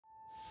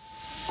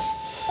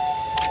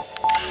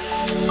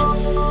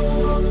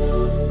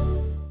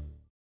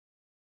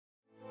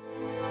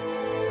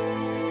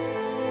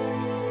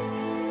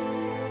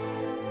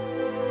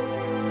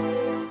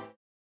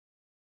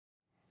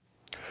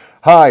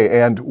Hi,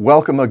 and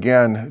welcome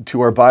again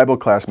to our Bible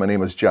class. My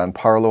name is John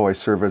Parlow. I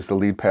serve as the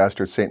lead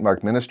pastor at St.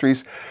 Mark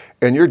Ministries,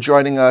 and you're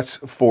joining us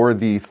for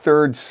the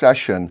third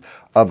session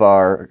of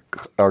our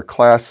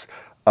class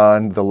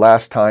on the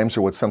last times,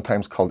 or what's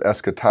sometimes called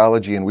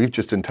eschatology, and we've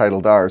just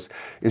entitled ours,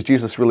 Is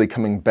Jesus Really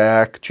Coming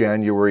Back,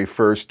 January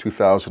 1st,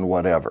 2000,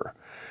 whatever.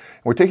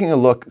 We're taking a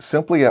look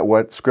simply at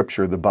what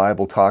Scripture, the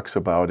Bible, talks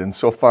about, and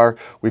so far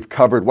we've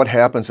covered what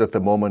happens at the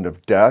moment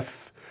of death.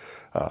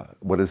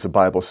 What does the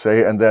Bible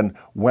say? And then,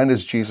 when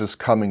is Jesus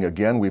coming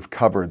again? We've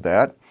covered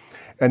that.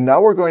 And now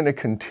we're going to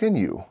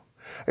continue.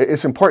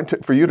 It's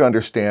important for you to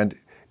understand,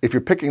 if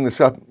you're picking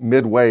this up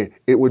midway,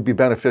 it would be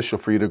beneficial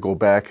for you to go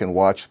back and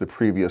watch the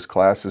previous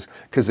classes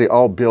because they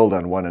all build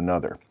on one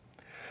another.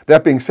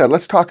 That being said,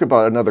 let's talk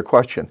about another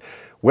question.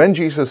 When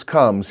Jesus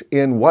comes,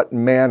 in what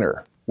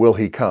manner will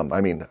he come?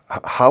 I mean,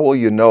 how will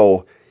you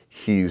know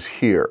he's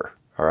here?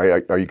 All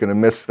right, are you going to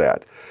miss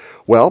that?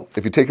 Well,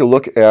 if you take a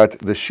look at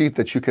the sheet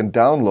that you can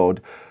download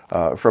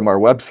from our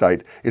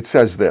website, it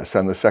says this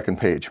on the second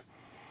page.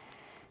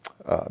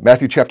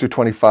 Matthew chapter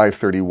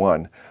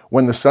 25:31.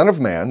 When the Son of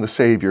Man, the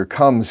Savior,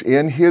 comes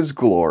in his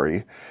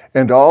glory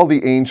and all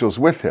the angels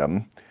with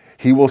him,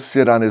 he will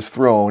sit on his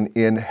throne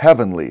in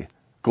heavenly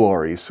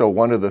glory. So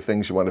one of the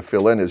things you want to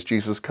fill in is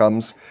Jesus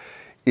comes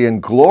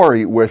in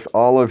glory with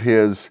all of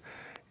his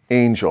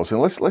angels. And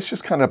let's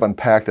just kind of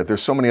unpack that.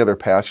 There's so many other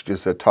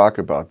passages that talk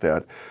about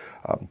that.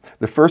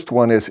 The first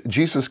one is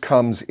Jesus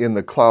comes in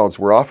the clouds.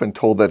 We're often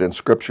told that in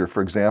Scripture.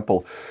 For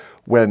example,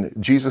 when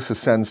Jesus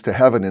ascends to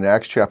heaven in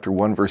Acts chapter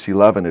 1, verse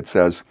 11, it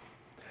says,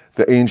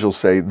 the angels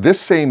say, "This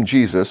same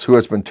Jesus who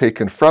has been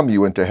taken from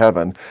you into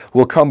heaven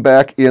will come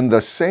back in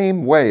the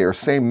same way or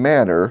same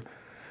manner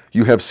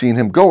you have seen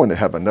him go into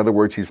heaven." In other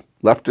words, he's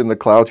left in the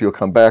clouds, he'll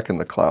come back in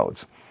the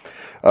clouds.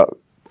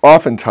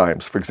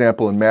 Oftentimes, for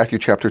example, in Matthew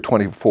chapter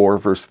 24,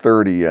 verse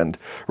 30, and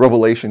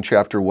Revelation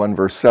chapter 1,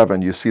 verse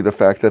 7, you see the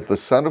fact that the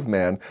Son of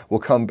Man will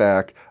come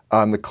back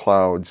on the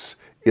clouds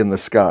in the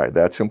sky.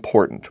 That's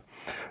important.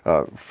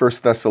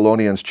 1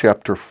 Thessalonians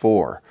chapter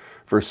 4,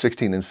 verse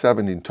 16 and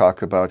 17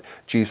 talk about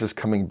Jesus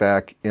coming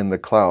back in the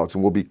clouds,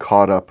 and we'll be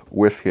caught up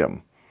with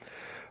him.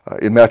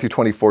 In Matthew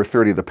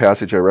 24:30, the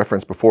passage I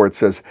referenced before, it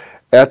says,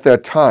 "At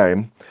that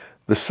time,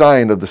 the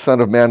sign of the Son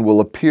of Man will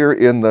appear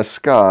in the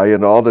sky,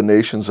 and all the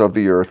nations of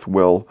the earth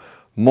will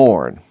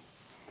mourn."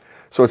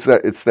 So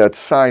it's that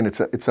sign,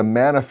 it's a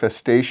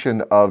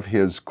manifestation of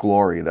his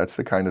glory. That's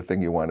the kind of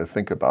thing you want to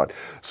think about.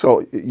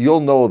 So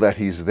you'll know that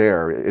he's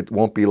there. It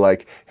won't be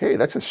like, hey,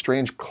 that's a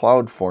strange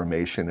cloud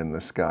formation in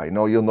the sky.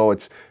 No, you'll know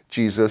it's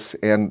Jesus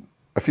and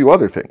a few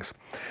other things.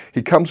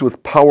 He comes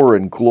with power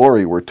and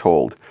glory, we're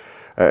told,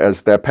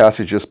 as that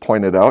passage just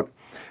pointed out.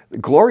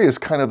 Glory is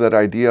kind of that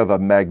idea of a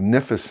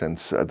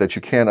magnificence that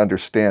you can't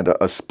understand,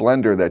 a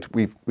splendor that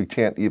we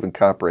can't even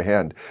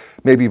comprehend.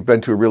 Maybe you've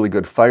been to a really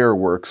good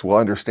fireworks. We'll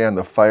understand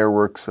the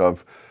fireworks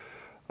of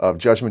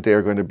Judgment Day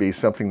are going to be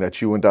something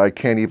that you and I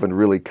can't even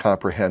really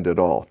comprehend at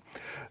all.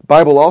 The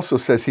Bible also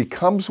says he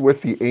comes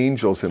with the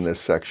angels in this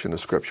section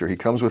of Scripture. He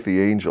comes with the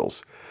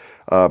angels.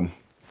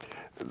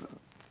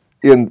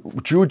 In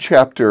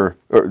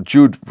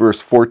Jude verse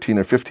 14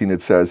 and 15,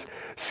 it says,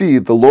 "See,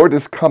 the Lord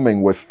is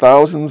coming with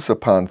thousands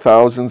upon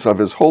thousands of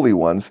his holy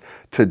ones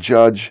to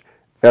judge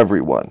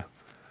everyone."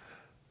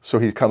 So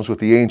he comes with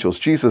the angels.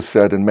 Jesus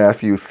said in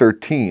Matthew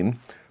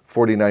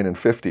 13:49 and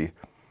 50,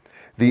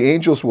 "The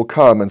angels will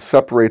come and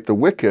separate the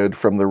wicked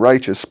from the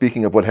righteous,"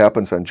 speaking of what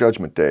happens on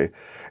Judgment Day,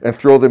 "and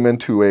throw them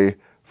into a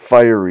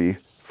fiery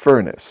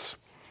furnace."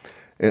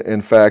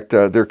 In fact,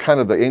 they're kind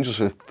of, the angels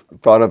are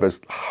thought of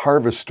as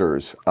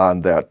harvesters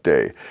on that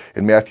day.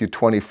 In Matthew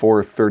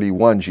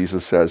 24:31,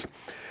 Jesus says,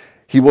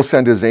 "He will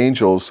send his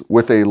angels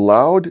with a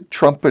loud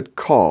trumpet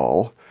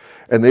call,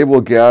 and they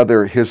will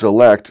gather his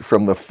elect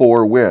from the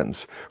four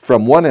winds,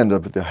 from one end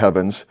of the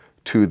heavens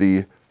to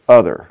the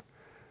other."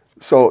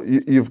 So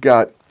you've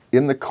got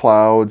in the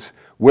clouds,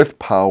 with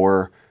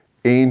power,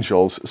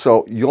 angels,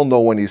 so you'll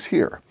know when he's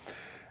here.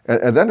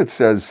 And then it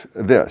says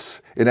this.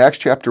 In Acts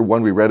chapter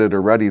 1, we read it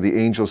already. The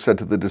angel said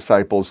to the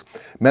disciples,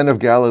 "Men of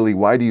Galilee,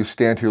 why do you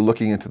stand here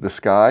looking into the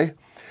sky?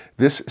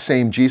 This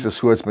same Jesus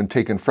who has been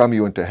taken from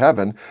you into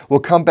heaven will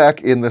come back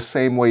in the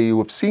same way you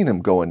have seen him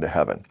go into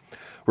heaven."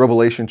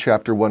 Revelation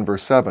chapter 1,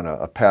 verse 7,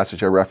 a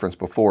passage I referenced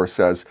before,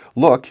 says,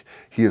 "Look,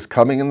 he is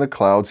coming in the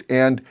clouds,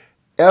 and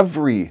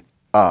every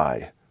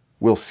eye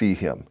will see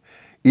him,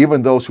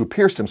 even those who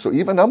pierced him," so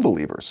even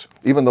unbelievers,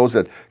 even those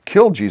that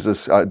killed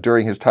Jesus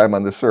during his time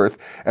on this earth,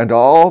 "and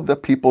all the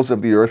peoples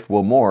of the earth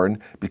will mourn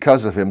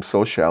because of him,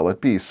 so shall it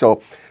be." So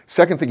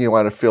second thing you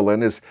want to fill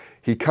in is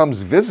he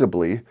comes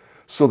visibly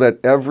so that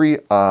every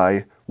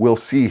eye will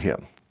see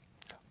him.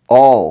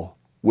 All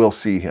will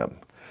see him.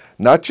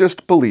 Not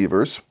just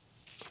believers,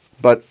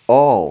 but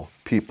all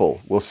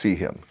people will see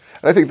him.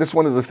 And I think that's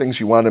one of the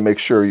things you want to make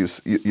sure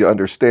you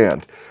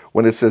understand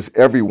when it says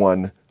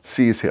everyone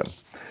sees him.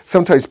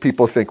 Sometimes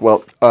people think,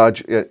 well,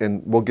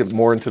 and we'll get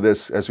more into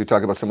this as we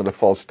talk about some of the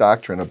false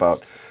doctrine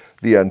about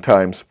the end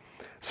times.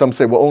 Some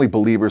say, well, only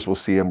believers will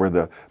see him, or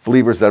the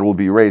believers that will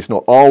be raised. No,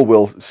 all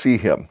will see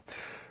him.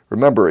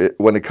 Remember,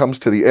 when it comes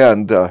to the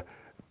end,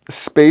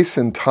 space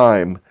and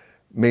time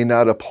may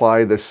not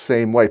apply the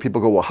same way.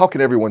 People go, well, how can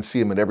everyone see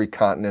him in every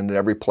continent, in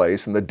every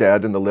place, and the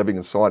dead and the living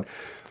and so on?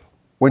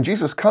 When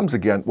Jesus comes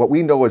again, what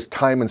we know as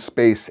time and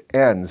space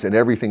ends and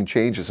everything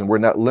changes, and we're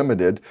not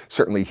limited,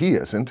 certainly he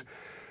isn't,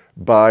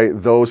 by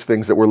those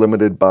things that we're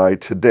limited by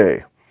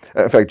today.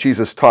 In fact,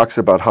 Jesus talks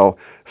about how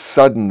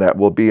sudden that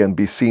will be and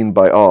be seen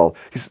by all.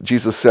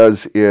 Jesus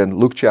says in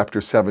Luke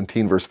chapter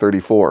 17, verse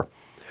 34,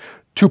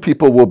 2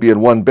 people will be in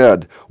one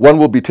bed. One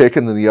will be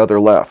taken and the other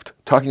left.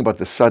 Talking about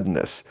the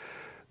suddenness.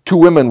 2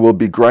 women will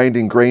be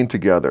grinding grain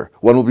together.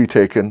 One will be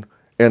taken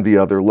and the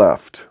other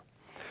left.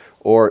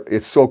 Or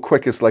it's so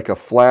quick, it's like a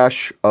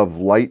flash of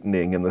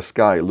lightning in the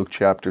sky. Luke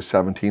chapter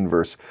 17,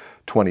 verse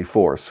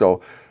 24.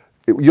 So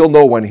you'll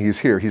know when he's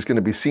here. He's going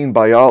to be seen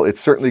by all.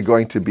 It's certainly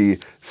going to be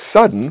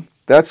sudden,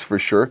 that's for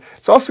sure.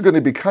 It's also going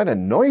to be kind of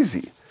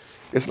noisy.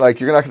 It's like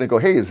you're not going to go,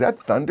 hey, is that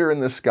thunder in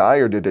the sky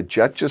or did a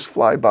jet just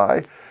fly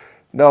by?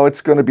 No,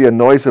 it's going to be a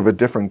noise of a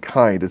different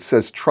kind. It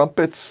says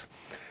trumpets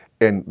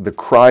and the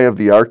cry of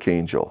the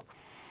archangel.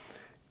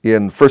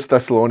 In 1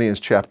 Thessalonians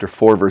chapter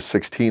 4, verse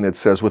 16, it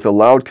says, with a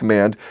loud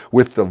command,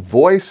 with the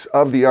voice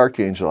of the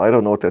archangel. I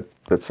don't know what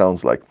that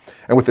sounds like.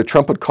 And with the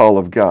trumpet call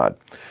of God.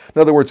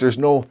 In other words, there's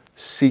no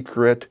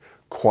secret,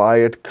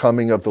 quiet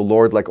coming of the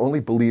Lord like only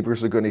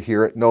believers are going to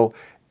hear it. No,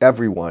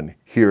 everyone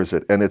hears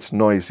it, and it's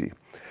noisy.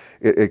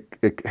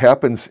 It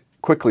happens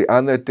quickly.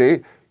 On that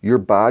day, your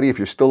body, if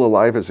you're still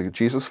alive as a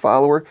Jesus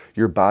follower,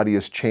 your body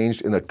is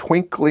changed in the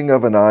twinkling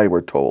of an eye,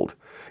 we're told,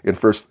 in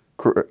 1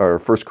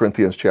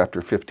 Corinthians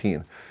chapter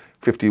 15,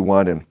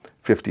 51 and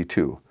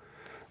 52.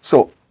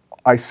 So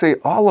I say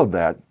all of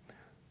that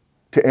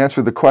to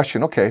answer the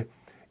question, okay,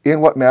 in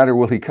what manner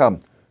will he come?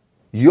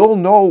 You'll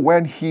know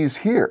when he's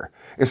here.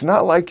 It's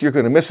not like you're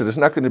going to miss it. It's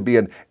not going to be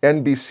an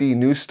NBC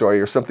news story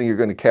or something you're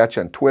going to catch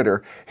on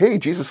Twitter. Hey,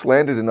 Jesus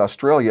landed in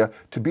Australia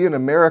to be in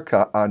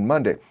America on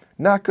Monday.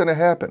 Not going to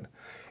happen.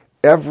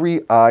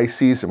 Every eye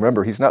sees him.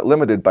 Remember, he's not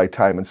limited by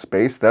time and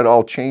space. That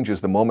all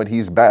changes the moment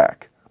he's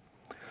back.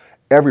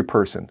 Every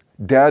person,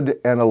 dead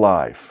and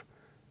alive,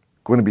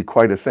 going to be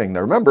quite a thing.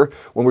 Now remember,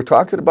 when we're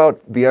talking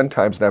about the end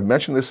times, and I've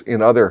mentioned this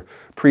in other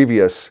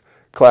previous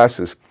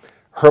classes,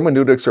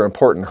 hermeneutics are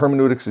important.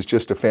 Hermeneutics is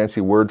just a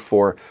fancy word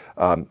for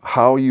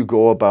how you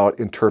go about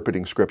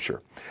interpreting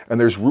Scripture. And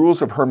there's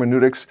rules of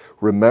hermeneutics.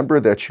 Remember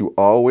that you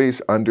always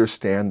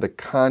understand the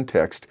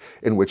context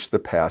in which the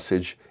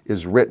passage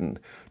is written.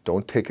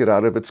 Don't take it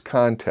out of its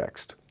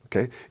context.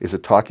 Okay? Is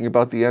it talking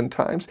about the end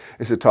times?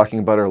 Is it talking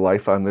about our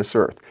life on this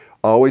earth?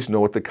 Always know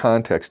what the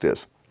context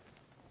is.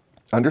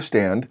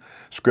 Understand,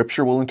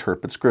 Scripture will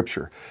interpret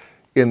Scripture.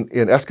 In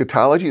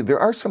eschatology, there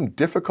are some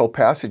difficult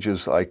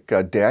passages like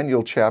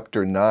Daniel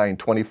chapter 9,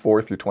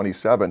 24 through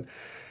 27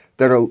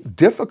 that are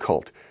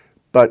difficult.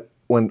 But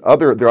there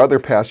are other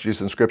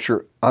passages in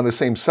Scripture on the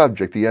same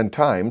subject, the end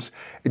times,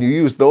 and you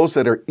use those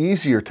that are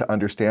easier to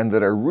understand,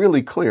 that are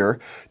really clear,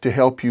 to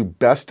help you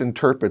best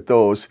interpret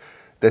those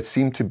that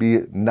seem to be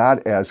not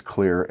as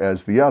clear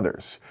as the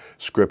others.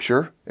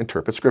 Scripture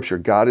interprets Scripture.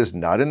 God is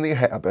not in the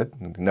habit,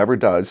 never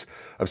does,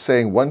 of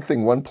saying one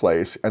thing one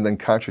place and then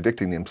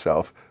contradicting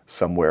himself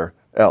somewhere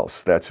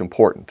else. That's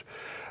important.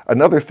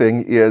 Another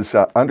thing is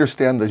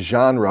understand the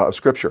genre of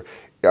Scripture.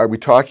 Are we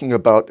talking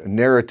about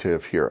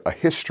narrative here, a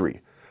history,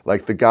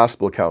 like the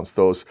gospel accounts,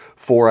 those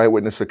 4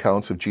 eyewitness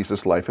accounts of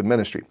Jesus' life and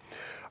ministry?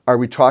 Are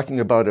we talking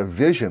about a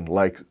vision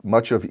like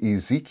much of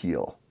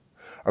Ezekiel?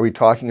 Are we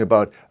talking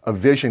about a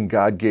vision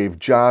God gave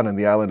John on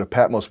the island of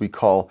Patmos we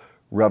call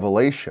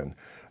Revelation?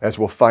 As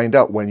we'll find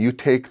out, when you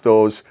take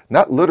those,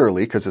 not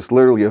literally, because it's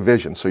literally a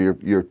vision, so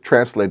you're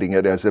translating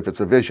it as if it's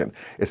a vision.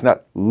 It's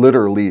not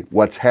literally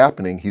what's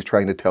happening. He's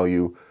trying to tell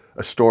you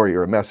a story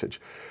or a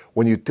message.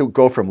 When you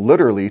go from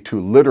literally to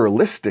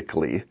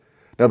literalistically,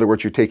 in other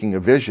words, you're taking a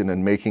vision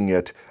and making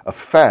it a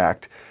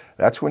fact,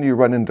 that's when you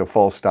run into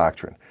false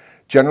doctrine.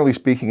 Generally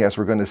speaking, as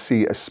we're going to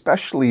see,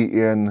 especially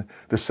in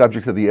the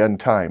subject of the end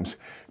times,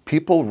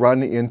 people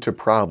run into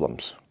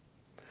problems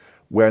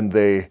when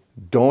they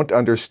don't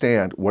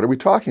understand, what are we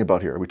talking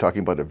about here? Are we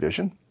talking about a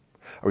vision?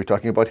 Are we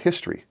talking about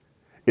history?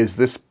 Is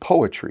this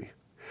poetry?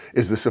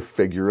 Is this a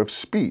figure of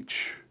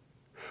speech?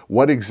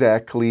 What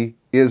exactly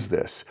is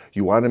this?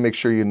 You want to make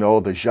sure you know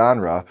the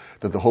genre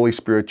that the Holy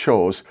Spirit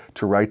chose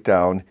to write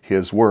down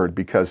His Word,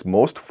 because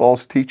most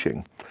false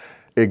teaching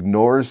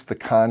ignores the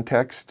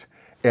context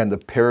and the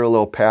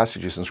parallel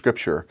passages in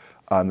Scripture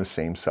on the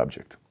same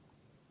subject.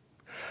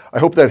 I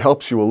hope that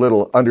helps you a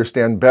little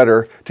understand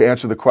better to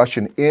answer the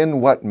question,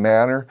 in what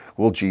manner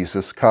will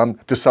Jesus come?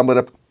 To sum it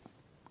up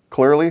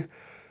clearly,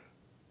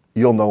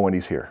 you'll know when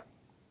He's here.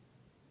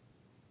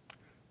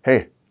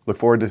 Hey, look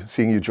forward to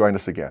seeing you join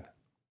us again.